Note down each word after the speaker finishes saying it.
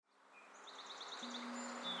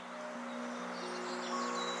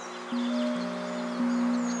Welcome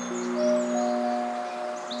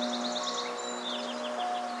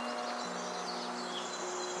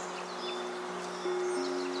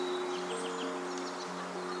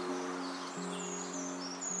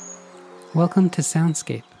to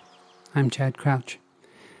Soundscape. I'm Chad Crouch.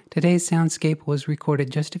 Today's Soundscape was recorded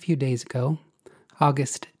just a few days ago,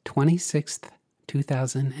 August 26th,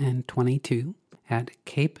 2022, at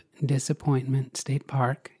Cape Disappointment State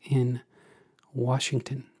Park in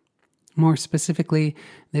Washington. More specifically,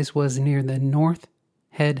 this was near the North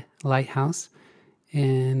Head Lighthouse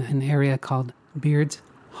in an area called Beards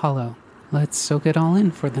Hollow. Let's soak it all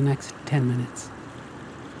in for the next 10 minutes.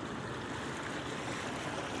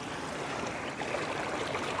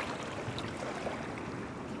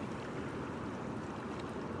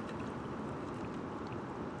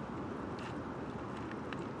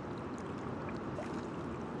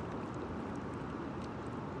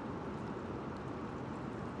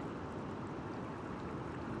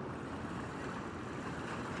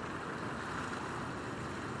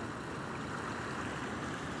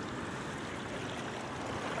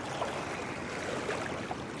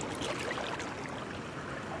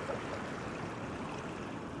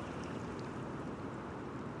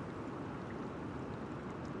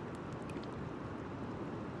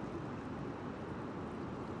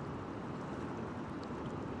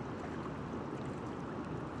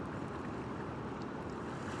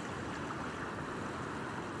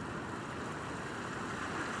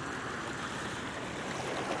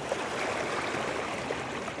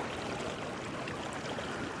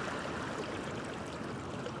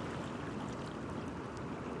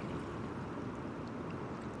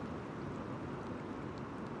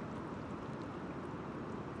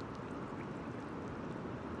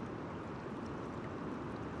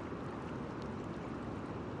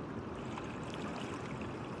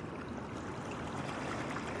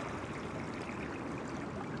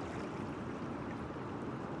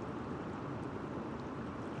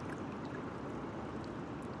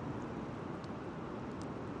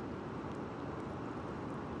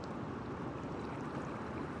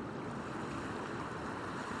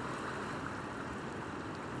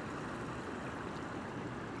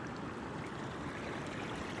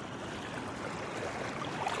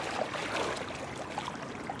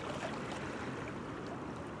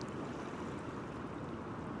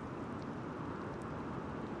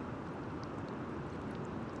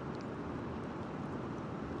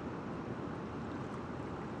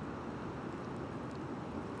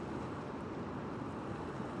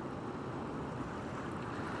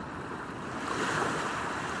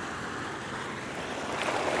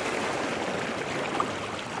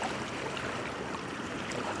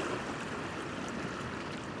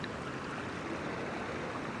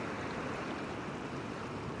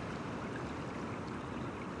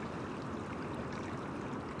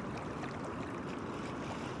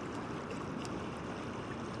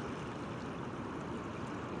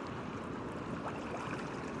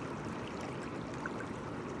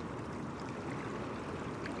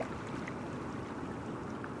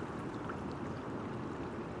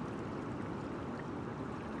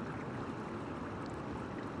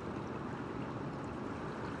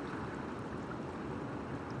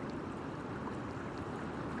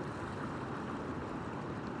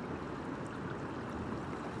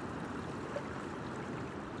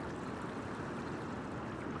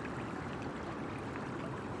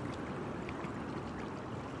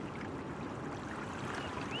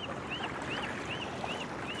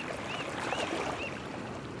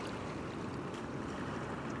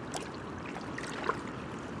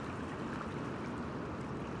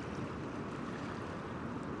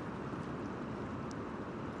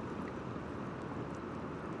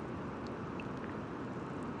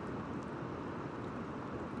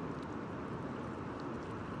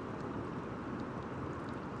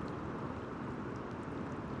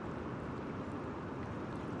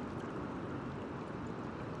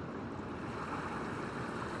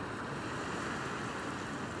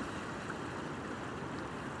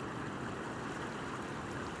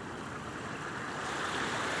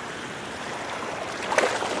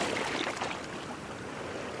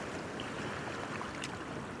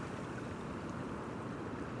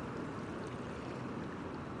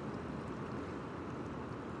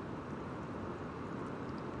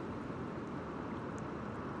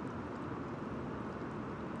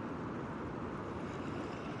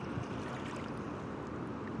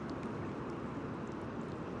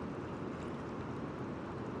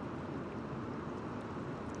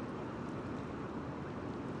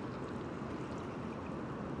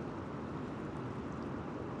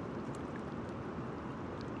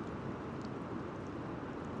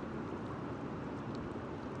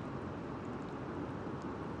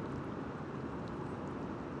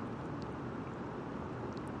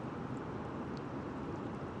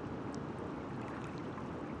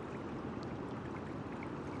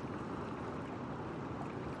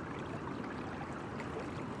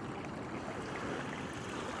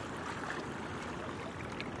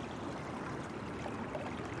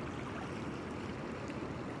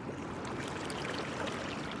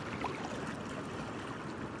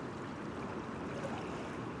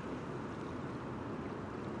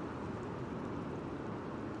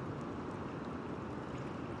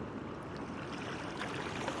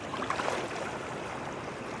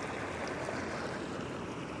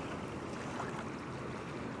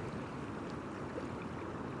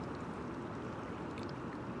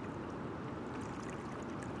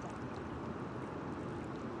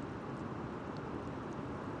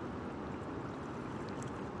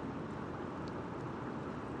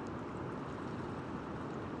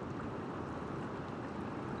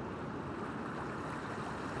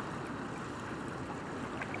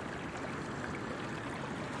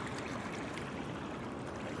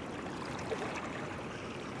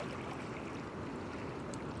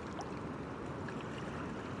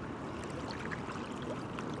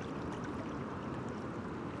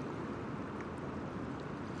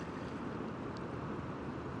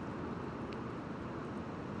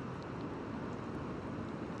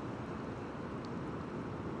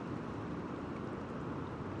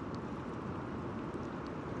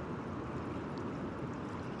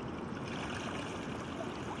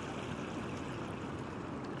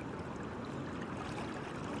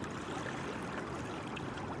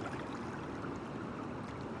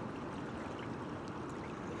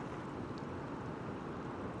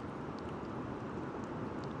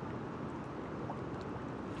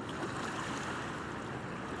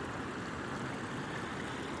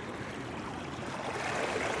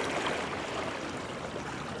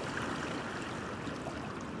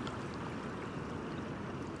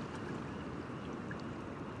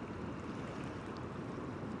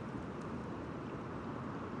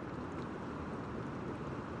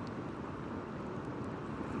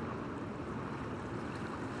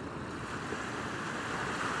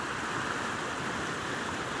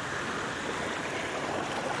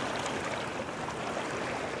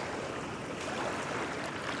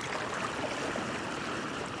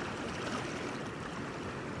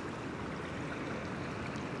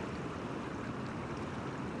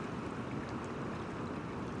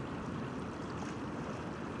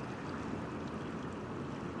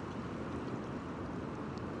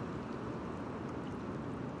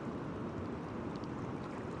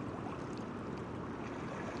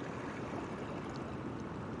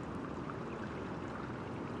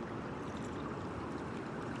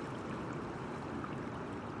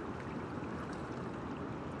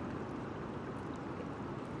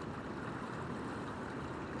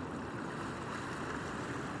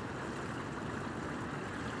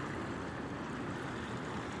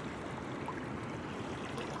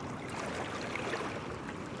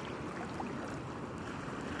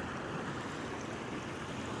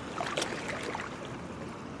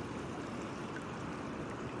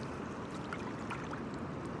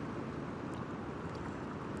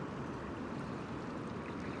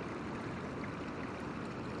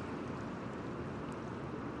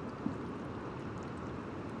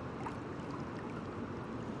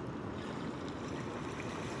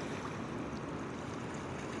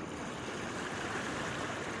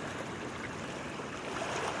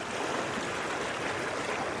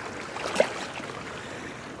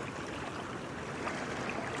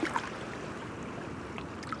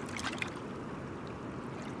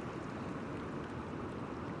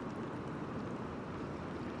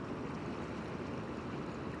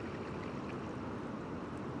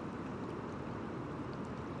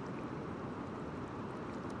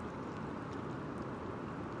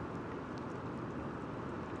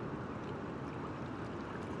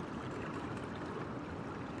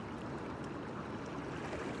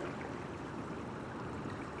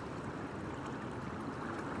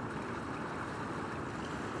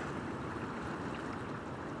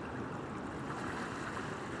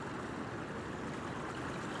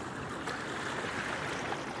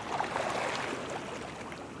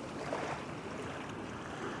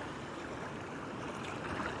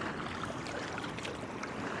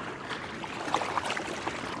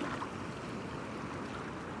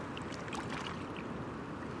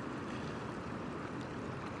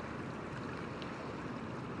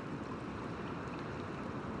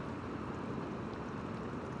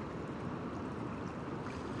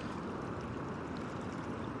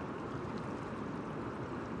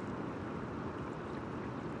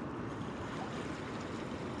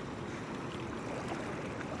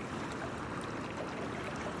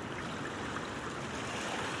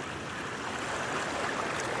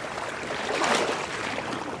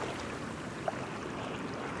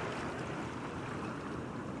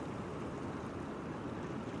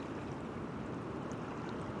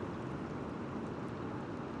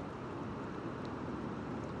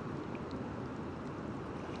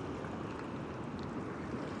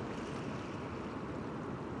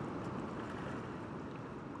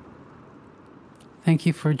 Thank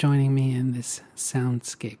you for joining me in this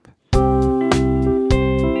soundscape.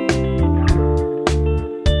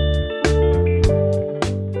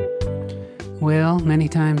 Well, many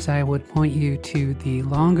times I would point you to the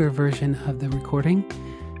longer version of the recording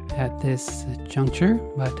at this juncture,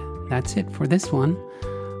 but that's it for this one.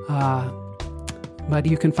 But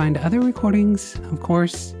you can find other recordings, of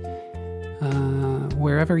course,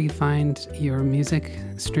 wherever you find your music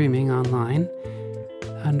streaming online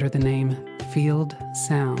under the name Field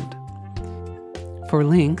Sound. For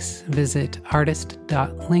links, visit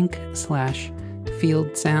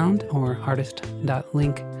artist.link/fieldsound or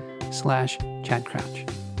artist.link/chadcrouch.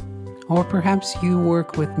 Or perhaps you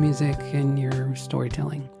work with music in your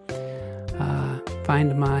storytelling.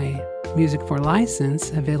 Find my music for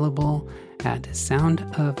license available at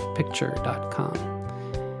soundofpicture.com.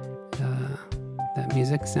 That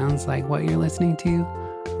music sounds like what you're listening to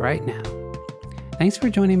right now. Thanks for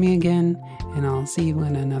joining me again, and I'll see you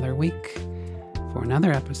in another week for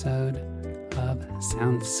another episode of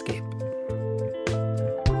Soundscape.